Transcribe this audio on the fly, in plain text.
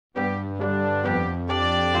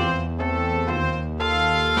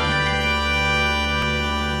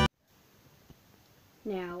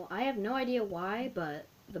idea why, but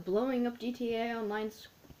the blowing up GTA Online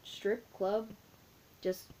strip club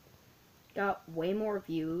just got way more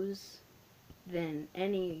views than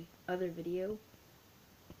any other video.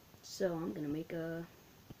 So I'm gonna make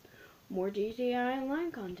more GTA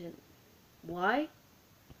Online content. Why?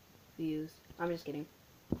 Views. I'm just kidding.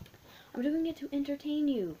 I'm doing it to entertain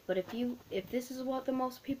you, but if this is what the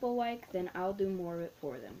most people like, then I'll do more of it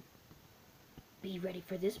for them. Be ready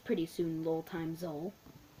for this pretty soon, lol time Zol.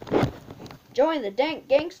 Join the Dank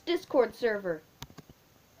Gangs Discord server.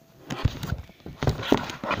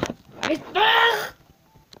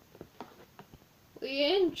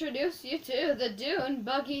 We introduce you to the Dune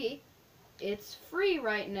Buggy. It's free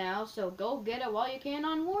right now, so go get it while you can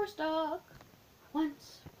on Warstock.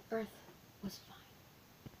 Once Earth was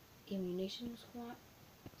fine. Ammunition was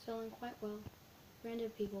selling quite well. Random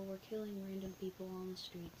people were killing random people on the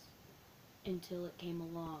streets. Until it came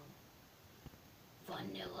along.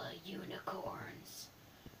 Vanilla unicorns.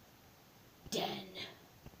 Den.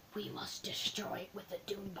 We must destroy it with the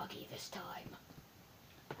Dune Buggy this time.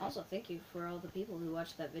 Also, thank you for all the people who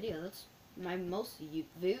watched that video. That's my most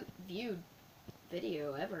viewed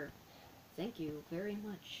video ever. Thank you very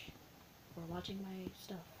much for watching my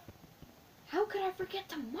stuff. How could I forget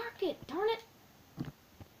to mark it? Darn it!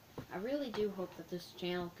 I really do hope that this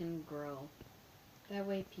channel can grow. That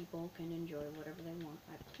way people can enjoy whatever they want.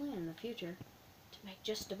 I plan in the future to make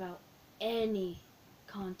just about any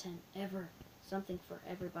content ever. Something for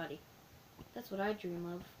everybody. That's what I dream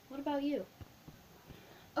of. What about you?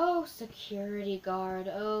 Oh, security guard.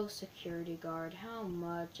 Oh, security guard. How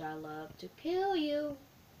much I love to kill you.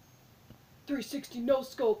 360 no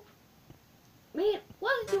scope. Man,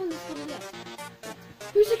 what is doing this little guy?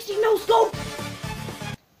 360 no scope.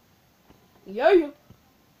 Yeah.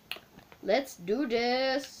 Let's do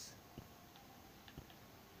this.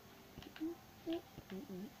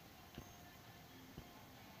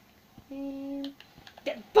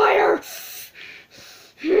 Get fire!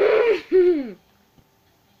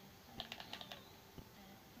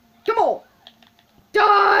 Come on!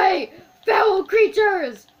 Die! Foul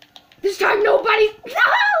creatures! This time nobody... No!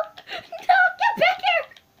 No! Get back here!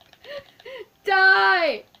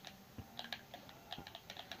 Die!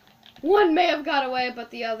 One may have got away, but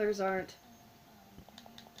the others aren't.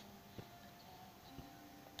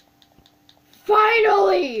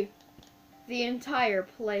 Finally! The entire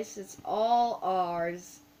place is all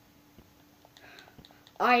ours.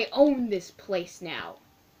 I own this place now.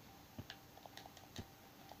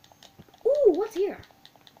 Ooh, what's here?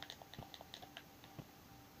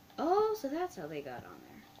 Oh, so that's how they got on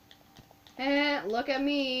there. Look at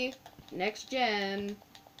me. Next gen.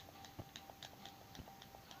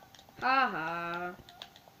 Haha.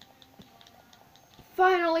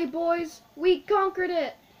 Finally, boys, we conquered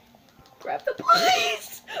it. Grab the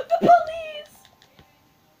police! The police!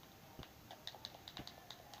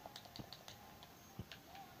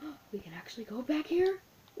 We can actually go back here?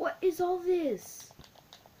 What is all this?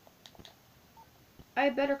 I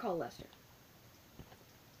better call Lester.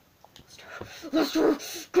 Lester!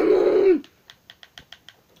 Come on!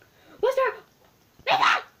 Lester!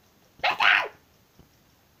 Lester! Lester!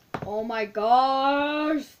 Oh my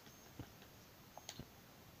gosh!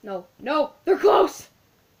 No, no, they're close!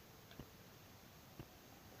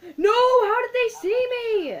 No, how did they see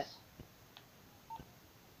me?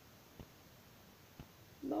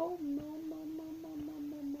 No, no, no, no, no, no,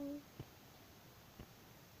 no, no.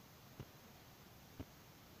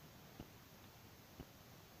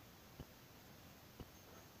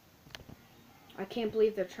 I can't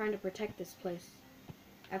believe they're trying to protect this place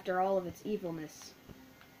after all of its evilness.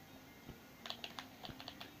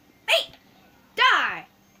 Hey! Die!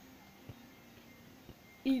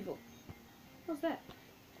 Evil. What's that?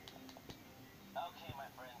 Okay, my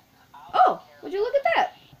friend. Oh, would you look at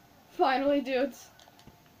that? Finally, dudes.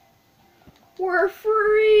 We're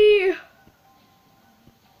free!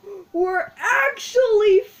 We're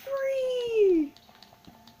actually free!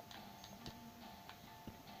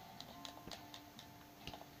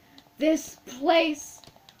 This place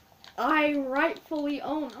I rightfully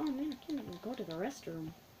own. Oh man, I can't even go to the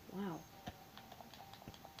restroom. Wow.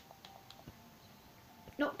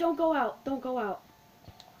 No, don't go out. Don't go out.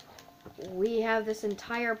 We have this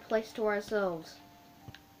entire place to ourselves.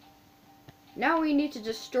 Now we need to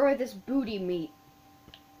destroy this booty meat.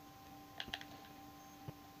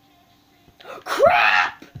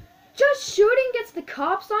 Crap! Just shooting gets the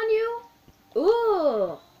cops on you?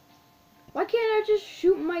 Ugh. Why can't I just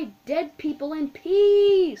shoot my dead people in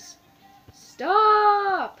peace?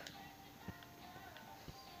 Stop!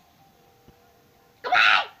 Come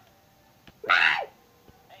on! Come on!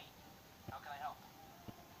 Hey, how can I help?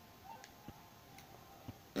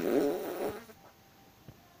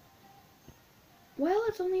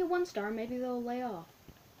 it's only a 1-star. Maybe they'll lay off.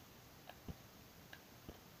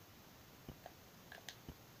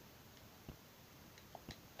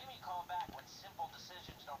 Give me a call back when simple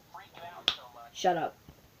decisions don't freak you out so much. Shut up.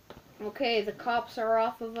 Okay, the cops are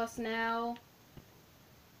off of us now.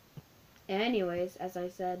 Anyways, as I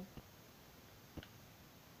said.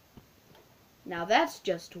 Now that's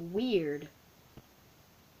just weird.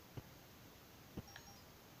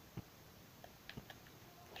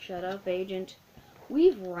 Shut up, agent.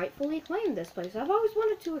 We've rightfully claimed this place. I've always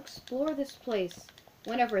wanted to explore this place.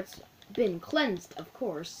 Whenever it's been cleansed, of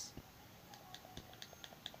course.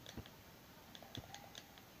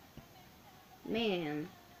 Man.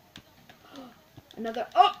 Another.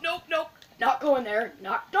 Oh, nope, nope. Not going there.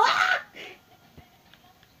 Not. Ah!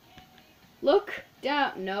 Look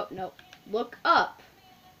down. Nope, nope. Look up.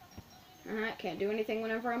 Alright, can't do anything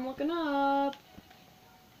whenever I'm looking up.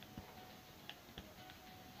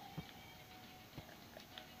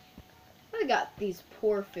 I got these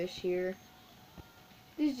poor fish here.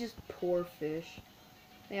 These just poor fish.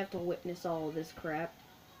 They have to witness all of this crap.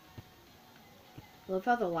 I love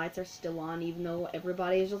how the lights are still on even though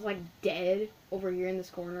everybody is just like dead over here in this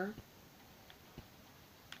corner.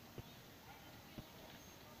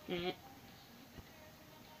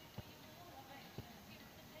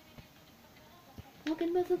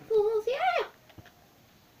 Looking with the fools, yeah!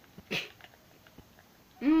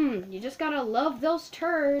 You just gotta love those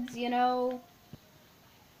turds, you know.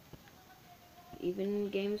 Even in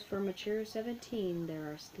games for mature 17, there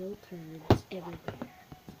are still turds everywhere.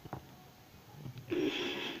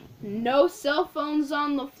 No cell phones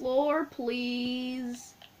on the floor,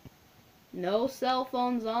 please. No cell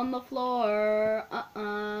phones on the floor.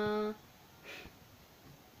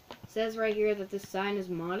 Says right here that this sign is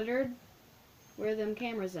monitored. Where are them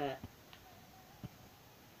cameras at?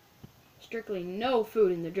 Strictly no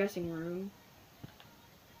food in the dressing room.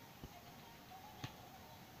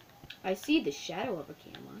 I see the shadow of a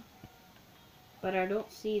camera, but I don't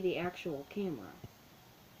see the actual camera.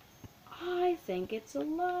 I think it's a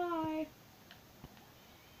lie.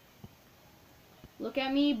 Look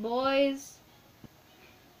at me, boys.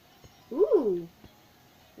 Ooh,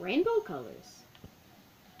 rainbow colors.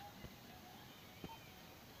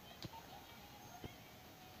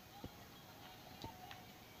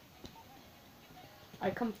 I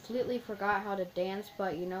completely forgot how to dance,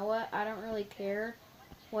 but you know what? I don't really care.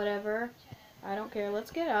 Whatever. I don't care. Let's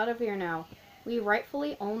get out of here now. We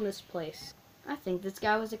rightfully own this place. I think this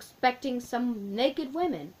guy was expecting some naked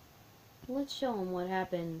women. Let's show him what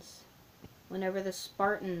happens whenever the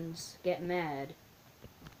Spartans get mad.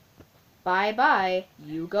 Bye-bye.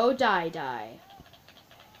 You go die-die.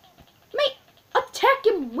 Mate, attack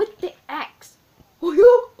him with the axe.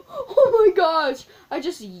 Oh my gosh. I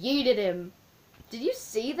just yeeted him. Did you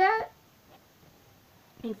see that?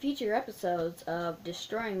 In future episodes of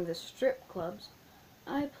Destroying the Strip Clubs,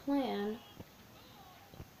 I plan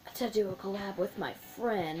to do a collab with my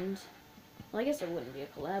friend. Well, I guess it wouldn't be a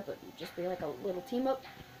collab, but it'd just be like a little team up.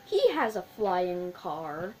 He has a flying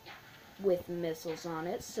car with missiles on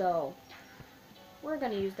it, so we're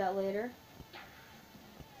gonna use that later.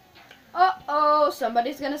 Uh-oh,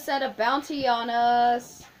 somebody's gonna set a bounty on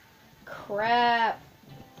us. Crap.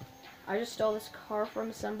 I just stole this car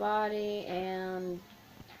from somebody, and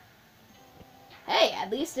hey, at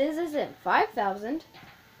least his isn't 5,000.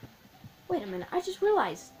 Wait a minute, I just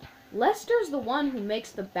realized Lester's the one who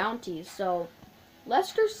makes the bounties, so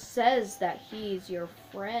Lester says that he's your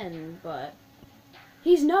friend, but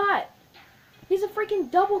he's not. He's a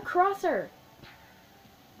freaking double crosser.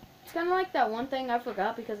 It's kind of like that one thing I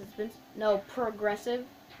forgot because it's been, no, Progressive.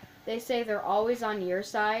 They say they're always on your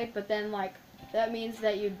side, but then like that means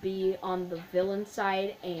that you'd be on the villain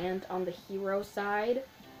side and on the hero side.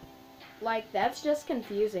 Like, that's just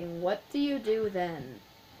confusing. What do you do then?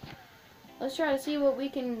 Let's try to see what we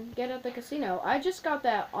can get at the casino. I just got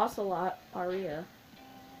that Ocelot Aria.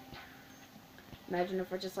 Imagine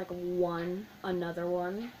if I just like won another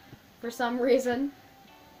one for some reason.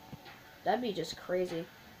 That'd be just crazy.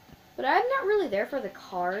 But I'm not really there for the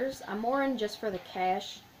cars. I'm more in just for the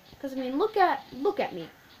cash. Because I mean, look at me.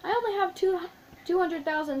 I only have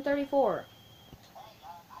 200,034.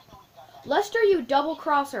 Lester, you double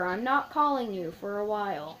crosser. I'm not calling you for a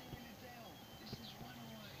while.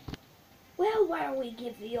 Well, why don't we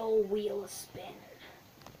give the old wheel a spin?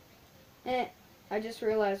 I just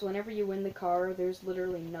realized whenever you win the car, there's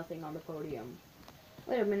literally nothing on the podium.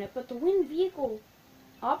 Wait a minute, but the win vehicle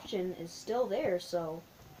option is still there, so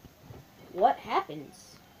what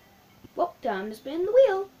happens? Well, time to spin the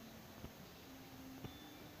wheel.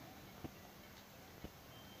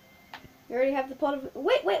 You already have the pot of...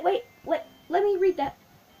 Wait. Let me read that.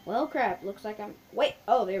 Well, crap. Looks like I'm... Wait.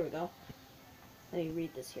 Oh, there we go. Let me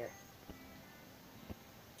read this here.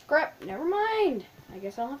 Crap. Never mind. I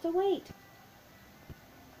guess I'll have to wait.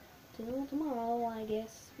 Till tomorrow, I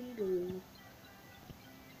guess we do.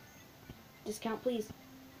 Discount, please.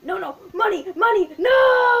 No, no. Money! Money!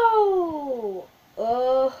 No!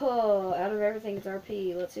 Oh, out of everything, it's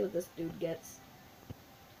RP. Let's see what this dude gets.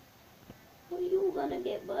 What are you gonna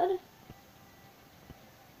get, bud?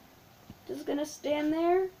 Just gonna stand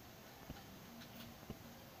there?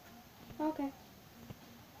 Okay.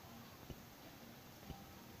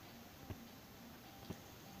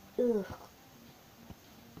 Ugh.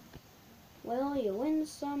 Well, you win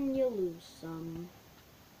some, you lose some.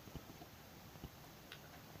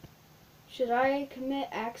 Should I commit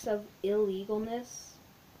acts of illegalness?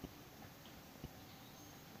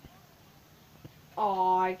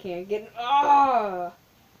 Oh, I can't get... Ah!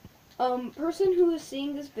 Person who is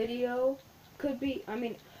seeing this video could be... I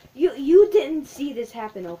mean, you didn't see this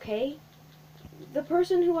happen, okay? The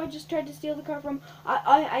person who I just tried to steal the car from...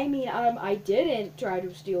 I didn't try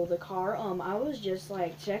to steal the car. I was just,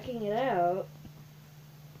 like, checking it out.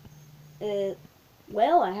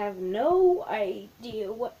 Well, I have no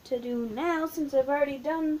idea what to do now since I've already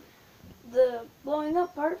done the blowing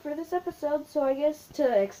up part for this episode, so I guess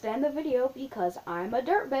to extend the video because I'm a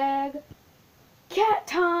dirtbag. Cat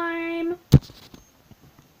time!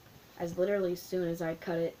 As literally as soon as I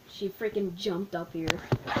cut it, she freaking jumped up here.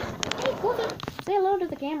 Hey, Coulter, say hello to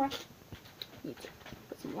the camera. Need to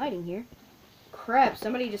put some lighting here. Crap,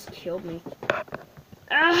 somebody just killed me.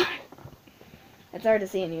 Ah! It's hard to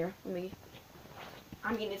see in here.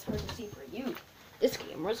 I mean, it's hard to see for you. This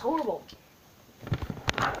camera's horrible.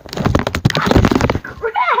 Crap!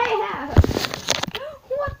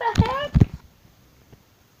 What the heck?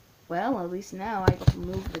 Well, at least now I can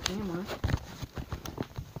move the camera.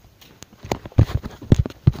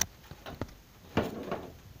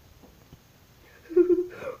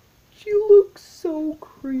 She looks so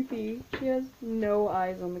creepy. She has no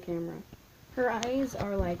eyes on the camera. Her eyes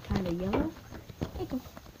are like kind of yellow. Hey, come.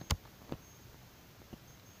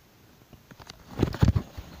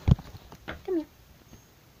 Come here.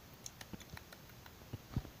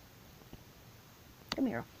 Come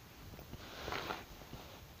here.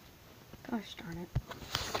 Gosh darn it.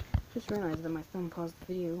 Just realized that my phone paused the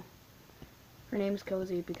video. Her name's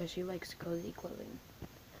Cozy because she likes cozy clothing.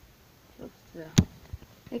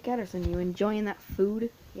 Hey Catterson, you enjoying that food?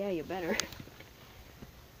 Yeah, you better.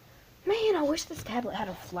 Man, I wish this tablet had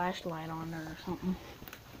a flashlight on there or something.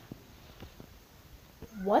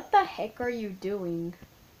 What the heck are you doing?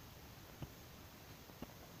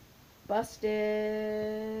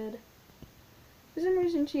 Busted. For some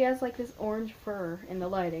reason she has like this orange fur in the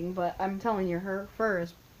lighting, but I'm telling you, her fur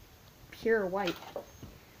is pure white.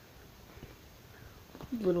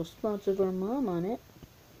 Little spots of her mom on it.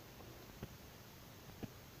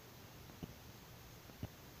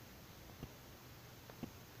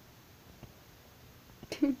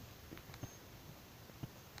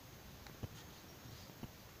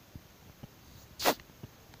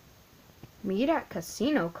 Meet at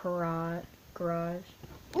Casino Garage.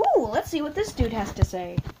 Ooh, let's see what this dude has to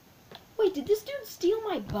say. Wait, did this dude steal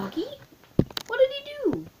my buggy? What did he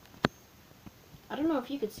do? I don't know if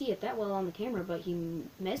you could see it that well on the camera, but he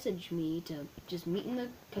messaged me to just meet in the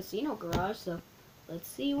casino garage, so let's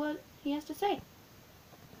see what he has to say.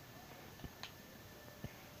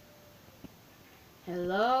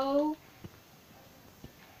 Hello?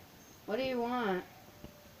 What do you want?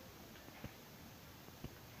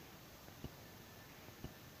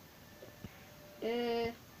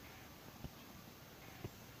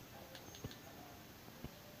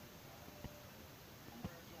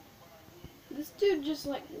 This dude just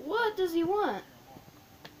like, what does he want?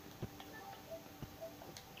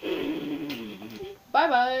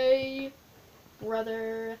 Bye-bye,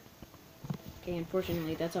 brother. Okay,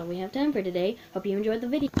 unfortunately, that's all we have time for today. Hope you enjoyed the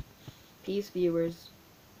video. Peace, viewers.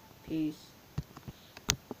 Peace.